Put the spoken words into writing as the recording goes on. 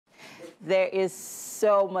There is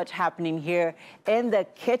so much happening here in the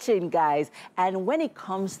kitchen, guys. And when it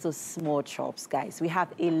comes to small chops, guys, we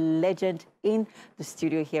have a legend in the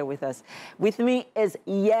studio here with us. With me is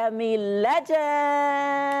Yemi Legend.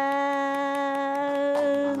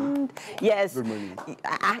 Yes. Good morning.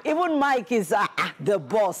 Even Mike is the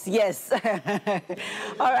boss. Yes.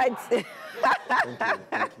 All right. Thank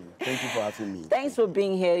you. Thank you for having me. Thanks for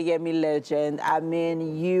being here, Yemi Legend. I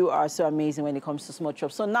mean, you are so amazing when it comes to small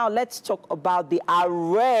chops. So now let's talk about the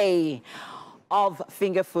array of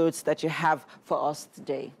finger foods that you have for us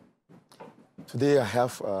today. Today I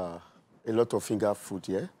have a lot of finger food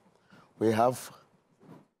here. We have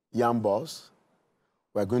yam balls.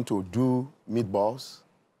 We're going to do meatballs.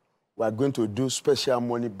 We're going to do special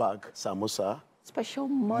money bag samosa. Special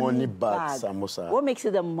money bag samosa. What makes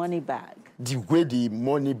it a money bag? The way the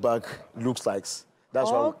money bag looks like, that's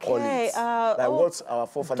what we call it. Like what our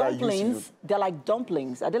forefathers used to do. They're like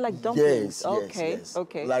dumplings. Are they like dumplings? Yes, okay, yes.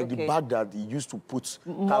 okay. Like the bag that you used to put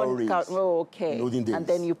calories. Okay. Loading days. And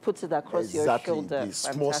then you put it across your shoulder. Exactly. The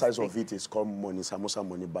small size of it is called samosa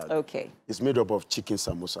money bag. Okay. It's made up of chicken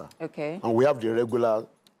samosa. Okay. And we have the regular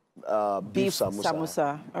beef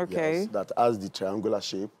samosa. Okay. Yes, that has the triangular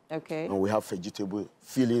shape. Okay. And we have vegetable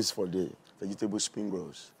fillings for the vegetable spring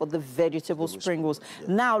rolls. For the vegetable spring rolls. Yeah.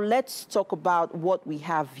 Now, let's talk about what we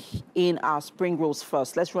have in our spring rolls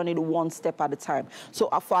first. Let's run it one step at a time. So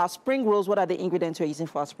for our spring rolls, what are the ingredients we're using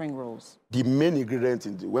for our spring rolls? The main ingredient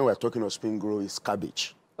when we're talking of spring roll is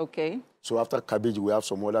cabbage. Okay. So after cabbage, we have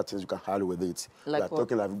some other things you can add with it. Like we're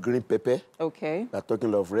talking of green pepper. Okay. We're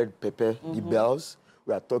talking of red pepper, the bells.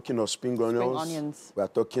 We are talking of spring onions. We are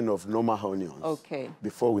talking of normal onions. Okay.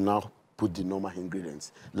 Before we now put the normal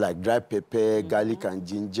ingredients, like dry pepper, garlic and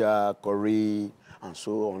ginger, curry, and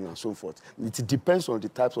so on and so forth. It depends on the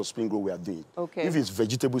types of spring roll we are doing. Okay. If it's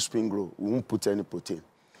vegetable spring roll, we won't put any protein.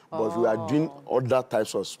 But if we are doing other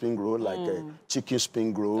types of spring roll, like chicken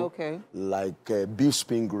spring roll, like beef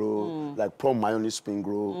spring roll, like prawn mayonnaise spring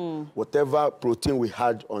roll, whatever protein we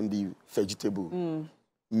had on the vegetable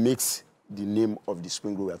makes the name of the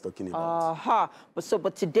spring roll we are talking about.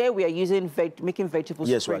 But today we are using making vegetable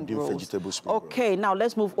spring rolls. Yes, we are doing vegetable spring rolls. Okay, now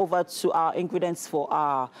let's move over to our ingredients for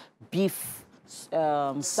our beef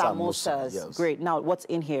samosas. Yes. Great. Now, what's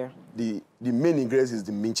in here? The main ingredient is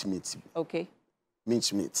the minced meat. Okay.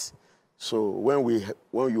 Minced meat. So when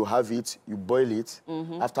you have it, you boil it.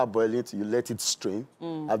 After boiling it, you let it strain.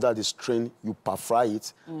 After the strain, you par-fry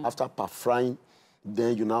it. After par-frying,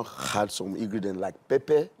 then you now add some ingredients like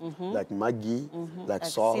pepper, like Maggi, like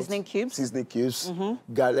salt, seasoning cubes,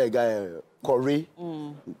 garlic, curry,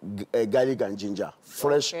 garlic and ginger,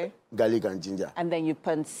 fresh garlic and ginger. And then you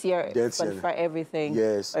pan-sear, pan-fry everything.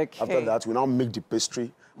 Yes. Okay. After that, we now make the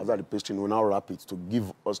pastry. After the pastry, we now wrap it to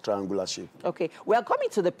give us triangular shape. Okay. We are coming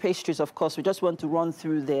to the pastries, of course. We just want to run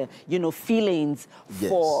through the, fillings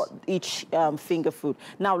for each finger food.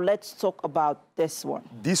 Now, let's talk about this one.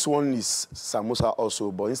 This one is samosa also,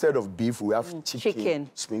 but instead of beef, we have chicken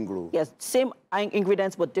spring roll. Yes, same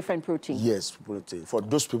ingredients, but different protein. Yes, protein. For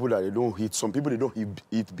those people that they don't eat, some people, they don't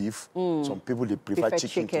eat beef. Some people, they prefer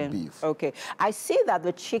chicken to beef. Okay. I see that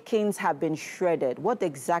the chickens have been shredded. What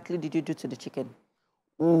exactly did you do to the chicken?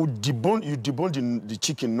 You debone the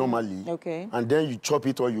chicken normally. Okay. And then you chop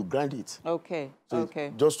it or you grind it. Okay. So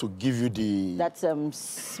just to give you the... That's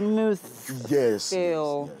smooth feel. Yes.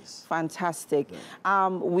 Fantastic. Yeah.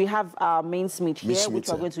 We have our minced meat here, which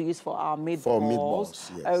we're going to use for our meatballs. For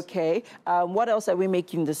meatballs, yes. Okay. What else are we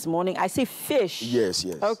making this morning? I see fish. Yes,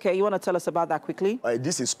 yes. Okay. You want to tell us about that quickly?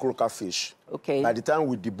 This is croaker fish. Okay. By the time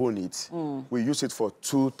we debone it, we use it for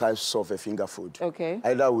two types of a finger food. Okay.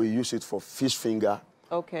 Either we use it for fish finger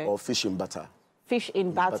or fish in batter. Fish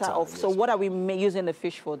in batter. So what are we using the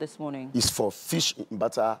fish for this morning? It's for fish in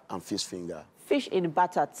batter and fish finger. Fish in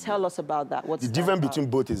batter. Tell us about that. What's the difference between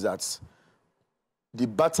both is that the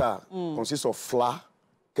batter consists of flour,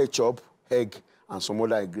 ketchup, egg, and some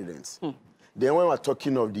other ingredients. Then when we're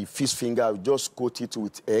talking of the fish finger, we just coat it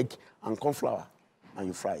with egg and corn flour, and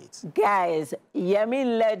you fry it. Guys,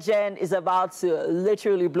 Yemi Legend is about to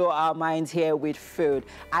literally blow our minds here with food.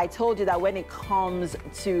 I told you that when it comes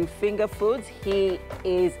to finger foods, he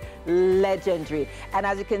is legendary. And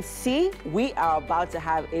as you can see, we are about to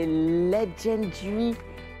have a legendary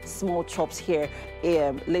small chops here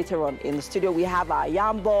later on in the studio. We have our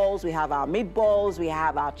yam balls, we have our meatballs, we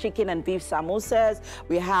have our chicken and beef samosas,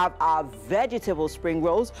 we have our vegetable spring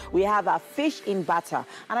rolls, we have our fish in batter,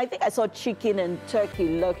 and I think I saw chicken and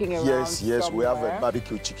turkey lurking around. Yes, somewhere. we have a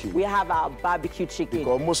barbecue chicken. We have our barbecue chicken.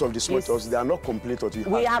 Because most of the small chops, they are not complete until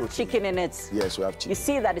we have chicken in it. Yes, we have chicken. You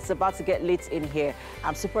see that it's about to get lit in here.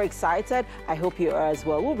 I'm super excited. I hope you are as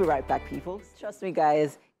well. We'll be right back, people. Trust me,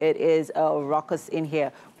 guys, it is a ruckus in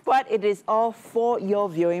here. But it is all for your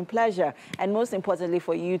viewing pleasure. And most importantly,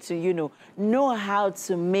 for you to, know how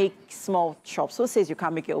to make small chops. Who says you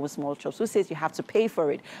can't make your own small chops? Who says you have to pay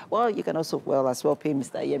for it? Well, you can also, as well pay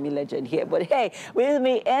Mr. Yemi Legend here. But hey, with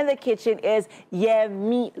me in the kitchen is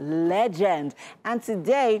Yemi Legend. And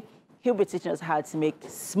today, he'll be teaching us how to make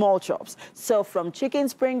small chops. So from chicken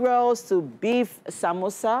spring rolls to beef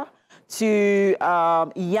samosa, to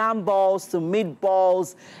yam balls, to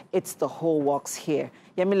meatballs, it's the whole works here.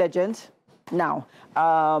 Yemi Legend. Now,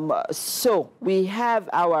 so we have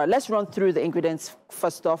let's run through the ingredients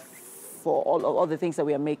first off for all the things that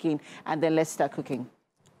we are making, and then let's start cooking.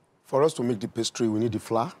 For us to make the pastry, we need the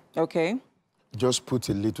flour. Okay. Just put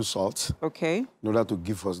a little salt. Okay. In order to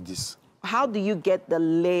give us this. How do you get the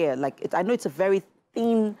layer? I know it's a very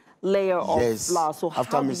thin layer of flour. So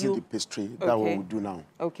after mixing the pastry, that's what we'll do now.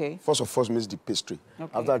 Okay. First of all, mix the pastry.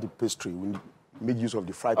 Okay. After the pastry, we make use of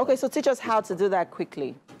the fry pan. Okay, so teach us how to do that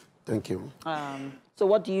quickly. Thank you. So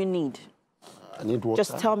what do you need? I need water.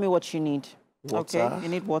 Just tell me what you need. Water. Okay, you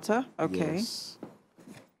need water? Okay. Yes.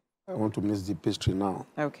 I want to mix the pastry now.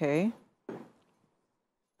 Okay. Do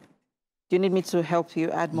you need me to help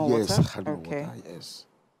you add more water? Yes, add more water, yes.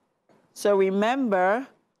 So remember,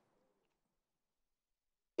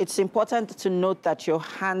 it's important to note that your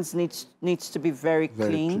hands needs to be very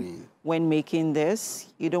clean when making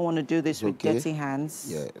this. You don't want to do this with dirty hands.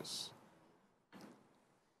 Yes.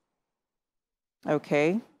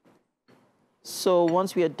 Okay. So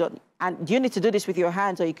once we are done, and do you need to do this with your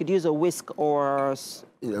hands, or you could use a whisk or?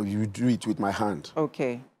 You do it with my hand.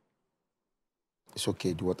 Okay. It's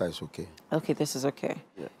okay. The water is okay. Okay, this is okay.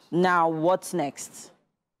 Yes. Now, what's next?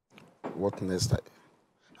 What next?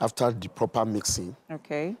 After the proper mixing,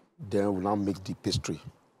 then we'll now make the pastry.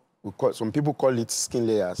 Some people call it skin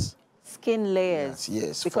layers. Skin layers?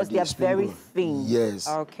 Yes. Because they are very thin? Yes.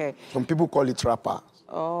 Okay. Some people call it wrapper.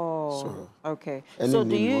 Oh, so, okay. So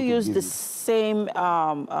do you use the same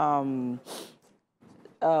amount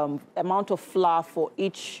of flour for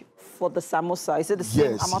the samosa? Is it the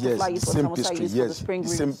same amount of flour used for the samosa used for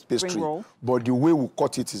the spring roll? But the way we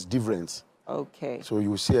cut it is different. Okay. So you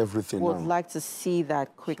will see everything Would like to see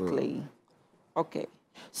that quickly. So. Okay.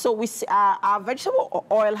 So we see, our vegetable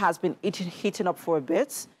oil has been heating up for a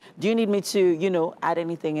bit. Do you need me to, add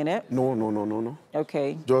anything in it? No.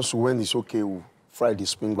 Okay. Just when it's okay, we'll fry the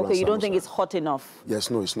spring roll. Okay, you don't think it's hot enough? Yes,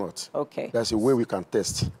 no, it's not. Okay. That's a way we can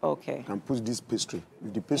test. Okay. And put this pastry.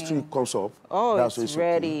 If the pastry comes up, that's it's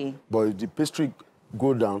ready. Okay. But if the pastry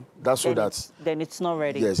go down, that's so that... Then it's not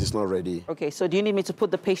ready? Yes, it's not ready. Okay, so do you need me to put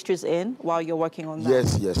the pastries in while you're working on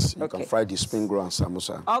that? Yes. You can fry the spring roll and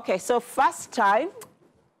samosa. Okay, so first time,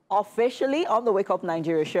 officially on the Wake Up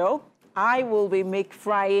Nigeria show, I will be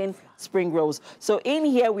frying spring rolls. So in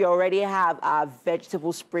here, we already have our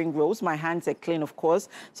vegetable spring rolls. My hands are clean, of course.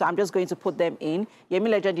 So I'm just going to put them in. Yemi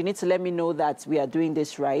Legend, you need to let me know that we are doing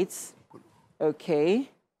this right. Okay.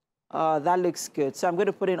 That looks good. So I'm going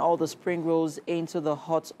to put in all the spring rolls into the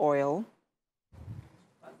hot oil.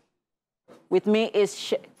 With me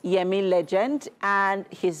is Yemi Legend, and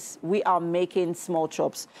we are making small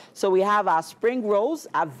chops. So we have our spring rolls,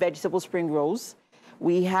 our vegetable spring rolls.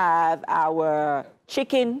 We have our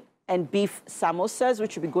chicken and beef samosas,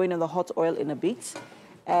 which will be going in the hot oil in a bit.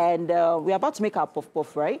 And we're about to make our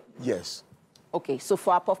puff-puff, right? Yes. Okay, so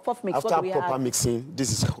for our puff-puff mix, after what do we proper have? Mixing,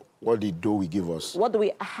 this is what the dough will give us. What do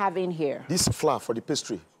we have in here? This flour for the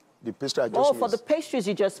pastry. The pastry I just made. For the pastries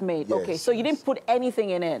you just made. Yes, okay, so you didn't put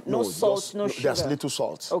anything in it? No salt, no sugar? There's little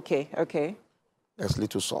salt. Okay. There's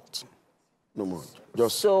little salt. No more.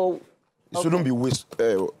 Just so it shouldn't be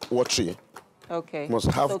watery. Okay. Must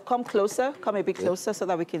have. So come closer, come a bit closer so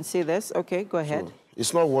that we can see this. Okay, go ahead. So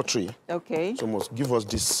it's not watery. Okay. So must give us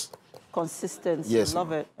this consistency. Yes.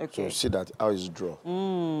 Love it. Okay. So see that how it's draw.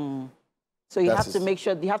 So you have to make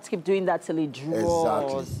sure, you have to keep doing that till it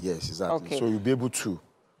draws. Exactly. Yes, exactly. Okay. So you'll be able to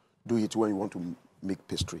do it when you want to make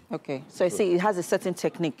pastry. Okay. So I see it has a certain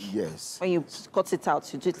technique. Yes. When you cut it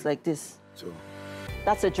out, you do it like this. So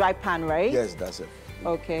that's a dry pan, right? Yes, that's it.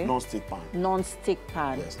 Okay. Non-stick pan. Non-stick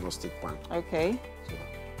pan. Yes, non-stick pan. Okay. So.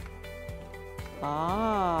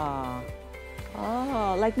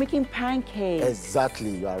 Oh, like making pancakes. Exactly,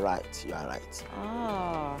 you are right, you are right.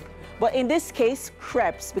 Ah, but in this case,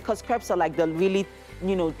 crepes, because crepes are like the really,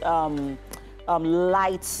 you know,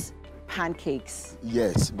 light pancakes.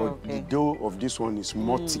 Yes, but Okay. the dough of this one is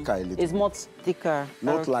more thicker a little. It's more thicker.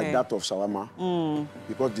 Not like that of shawarma,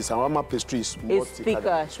 because the shawarma pastry is more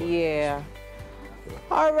thicker. Yeah.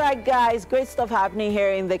 All right, guys, great stuff happening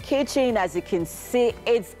here in the kitchen. As you can see,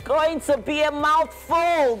 it's going to be a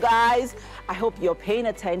mouthful, guys. I hope you're paying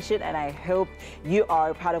attention, and I hope you are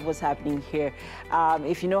a part of what's happening here.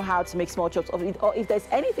 If you know how to make small chops, or if there's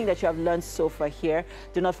anything that you have learned so far here,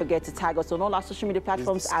 do not forget to tag us on all our social media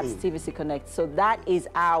platforms at TVC Connect. So that is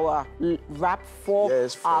our wrap for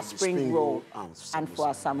our spring roll and for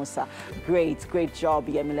our samosa. Great job,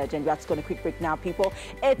 Yemi Legend. We're just going to quick break now, people.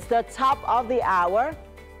 It's the top of the hour.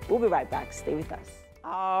 We'll be right back. Stay with us.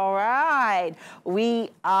 All right, we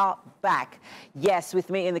are back. Yes, with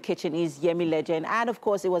me in the kitchen is Yemi Legend, and of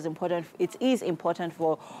course, it is important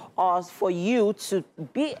for us, for you to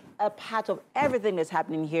be a part of everything that's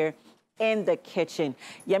happening here in the kitchen.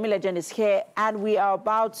 Yemi Legend is here, and we are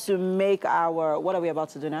about to make our, what are we about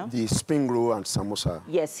to do now? The spring roll and samosa.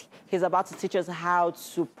 Yes, he's about to teach us how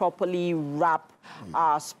to properly wrap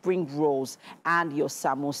spring rolls and your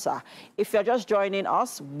samosa. If you're just joining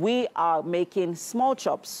us, we are making small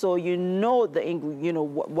chops, so you know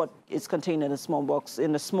what is contained in a small box,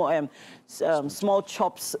 in a small small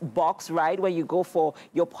chops box, right? Where you go for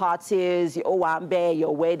your parties, your owambe,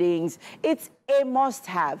 your weddings. It's a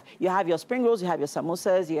must-have. You have your spring rolls, you have your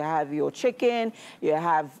samosas, you have your chicken, you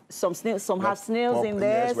have some snails. Some have snails in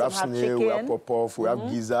there. Yes, we have snail, chicken. we have pop-off, we have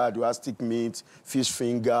gizzard, we have stick meat, fish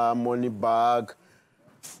finger, money bag,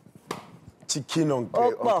 chicken on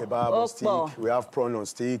kebab on stick, we have prawn on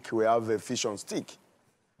stick, we have fish on stick.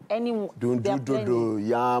 Yam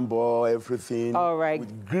ball, everything. All right.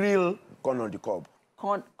 With grill corn on the cob.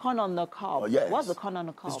 Corn on the cob. Oh, yes. What's the corn on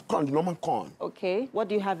the cob? It's corn, the normal corn. Okay. What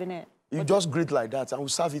do you have in it? You just grate like that and we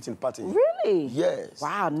serve it in party. Really? Yes.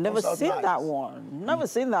 Wow, never seen that one. Never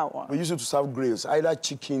seen that one. We use it to serve grills, either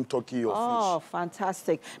chicken, turkey, or fish. Oh,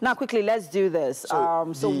 fantastic. Now, quickly, let's do this.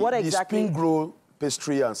 So what exactly? The spring roll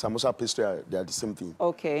pastry and samosa pastry, they are the same thing.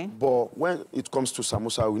 Okay. But when it comes to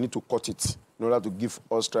samosa, we need to cut it in order to give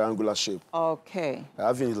us triangular shape. Okay.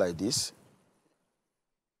 Having it like this.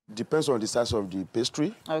 Depends on the size of the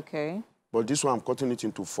pastry. Okay. But this one, I'm cutting it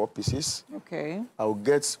into 4 pieces. Okay. I'll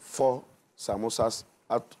get 4 samosas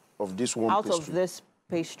out of this one pastry. Out of this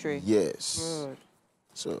pastry? Yes. Good.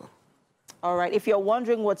 So. All right. If you're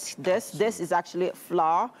wondering what's this is actually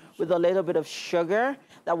flour with a little bit of sugar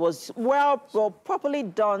that was, well properly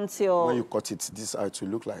done till... When you cut it, this is how it will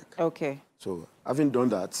look like. Okay. So, having done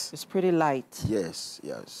that... It's pretty light. Yes,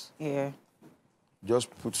 yes. Yeah.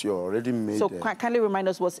 Just put your already made... So, kindly remind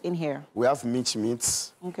us what's in here. We have meats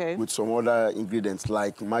with some other ingredients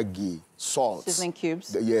like Maggi, salt. Seasoning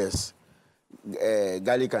cubes. Yes.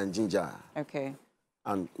 Garlic and ginger. Okay.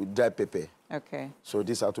 And dry pepper. Okay. So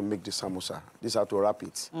this is how to make the samosa. This is how to wrap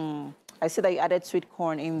it. I see that you added sweet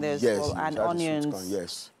corn in this. Yes, and onions. Sweet corn,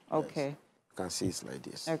 yes. Okay. Yes. You can see it's like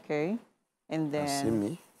this. Okay. And then... You can see me.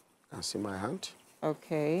 You can see my hand.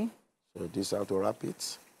 Okay. So this is how to wrap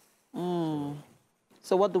it.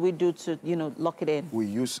 So what do we do to, lock it in? We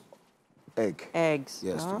use egg. Eggs.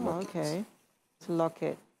 Yes, to lock it. To lock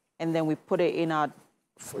it. And then we put it in our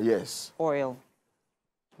oil.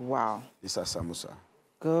 Wow. This is samosa.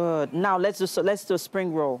 Good. Now let's do a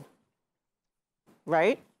spring roll.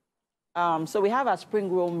 Right? So we have our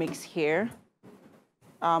spring roll mix here.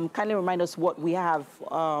 Kindly remind us what we have in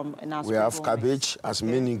our spring roll. We have cabbage as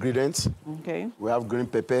main ingredient. Okay. We have green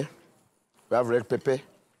pepper. We have red pepper.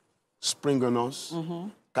 Spring onions,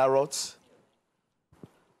 carrots,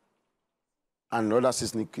 and other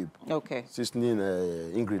seasoning cube. Okay. Seasoning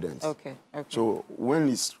ingredients. Okay. Okay. So when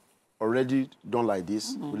it's already done like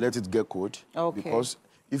this, we let it get cold. Okay. Because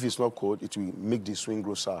if it's not cold, it will make the spring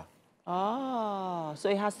roll sour. Ah, so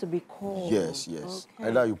it has to be cold. Yes, yes. Okay.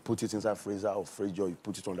 Either you put it inside freezer or fridge, or you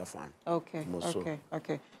put it on the fan. Okay. Okay.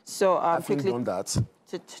 Okay. So having done that,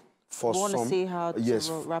 for some, want to see how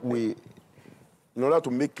to wrap it? In order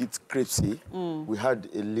to make it crispy, we had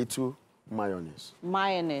a little mayonnaise.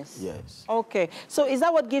 Mayonnaise? Yes. Okay. So is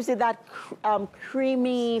that what gives it that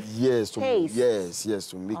creamy taste? Yes,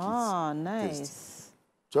 to make it nice. Tasty.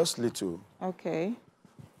 Just little. Okay.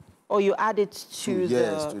 Oh, you add it to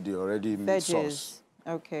to the already made sauce.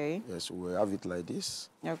 Okay. Yes, we'll have it like this.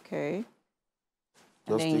 Okay.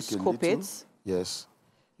 Just and then you scoop it? Yes.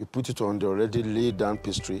 You put it on the already laid down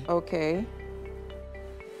pastry. Okay.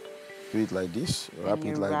 Do it like this, wrap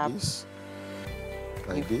it like this,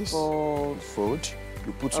 like this, fold.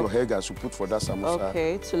 You put your egg as you put for that samosa.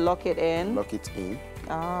 Okay, to lock it in. Lock it in.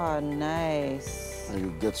 Ah, nice. And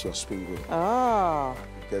you get your spring roll. Oh.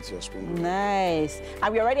 Get your spring roll. Nice.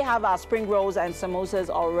 And we already have our spring rolls and samosas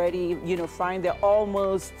already, frying. They're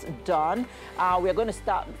almost done. We're going to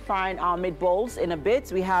start frying our meatballs in a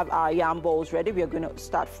bit. We have our yam balls ready. We're going to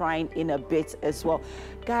start frying in a bit as well.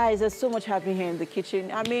 Guys, there's so much happening here in the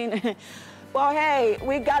kitchen. I mean, well, hey,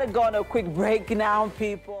 we got to go on a quick break now,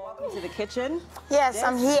 people. Welcome to the kitchen. Yes,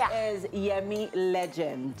 I'm here. This is Yemi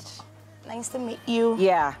Legend. Nice to meet you.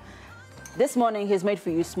 Yeah. This morning, he's made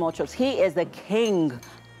for you small chops. He is the king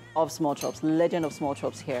of small chops, legend of small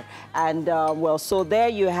chops here. And, well, so there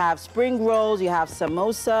you have spring rolls, you have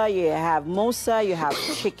samosa, you have mosa, you have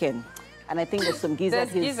chicken. And I think there's some gizzard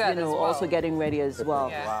he's, also getting ready as well.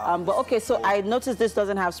 Yeah. Wow. But, okay, so I noticed this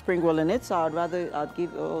doesn't have spring roll in it, so I'd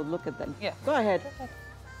give, look at them. Yeah. Go ahead.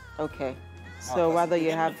 Okay. So rather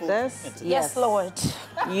you have this. Yes, Lord.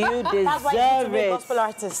 You That's why deserve you it. gospel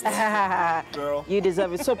artist. Girl. You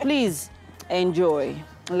deserve it. So please enjoy.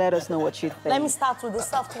 Let us know what you think. Let me start with the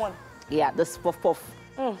soft one. Yeah, the puff puff.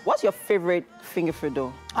 What's your favorite finger food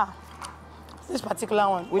though? This particular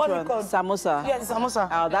one. Which one? Samosa. Yes, samosa.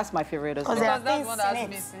 Oh, that's my favorite as well. Because that's one that's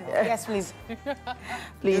missing. Yes, please.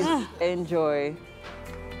 Please enjoy.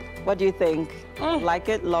 What do you think? Like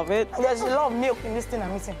it? Love it? There's a lot of milk in this thing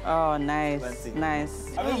I'm eating. Oh, nice.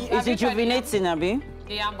 Nice. It's rejuvenating, Abi?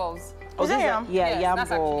 The yam balls. Is it yam? Yeah, Yes, yam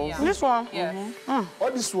that's actually balls. yam. This one? Yeah.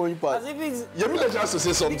 All this one part. Yemi Legend has to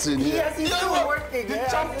say something. Yes, he's still working. The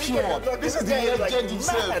champion. This is the legend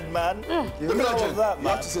himself. Man. Yemi Legend, you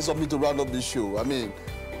have to say something to round up this show. I mean,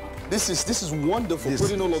 this is wonderful.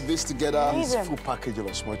 Putting all of this together. It's Full package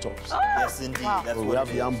of small chops. Yes, indeed. That's We what have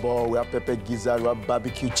it is. yam ball, we have pepper gizzard, we have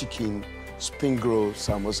barbecue chicken, spring roll,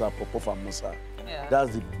 samosa, puff and mosa. Yeah.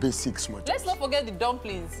 That's the basic small chops. Let's not forget the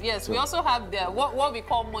dumplings. Yes, we also have what we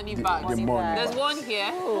call money bags. the money There's bags. one here.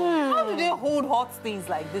 How do they hold hot things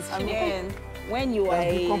like this? I mean, when you are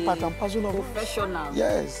become part a and parcel of professional.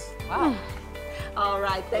 Yes. Wow. All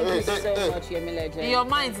right, thank you so much, Yemi Legend. In your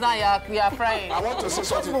minds now, we are frying. I want to say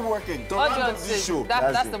something. working. To What round do you up want to this say? show,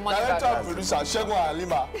 That's the money Director bag. and producer Shegun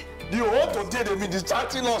Alima, the whole today they've been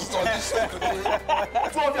distracting us on this show today.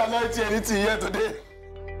 Two of you are not eating anything here today.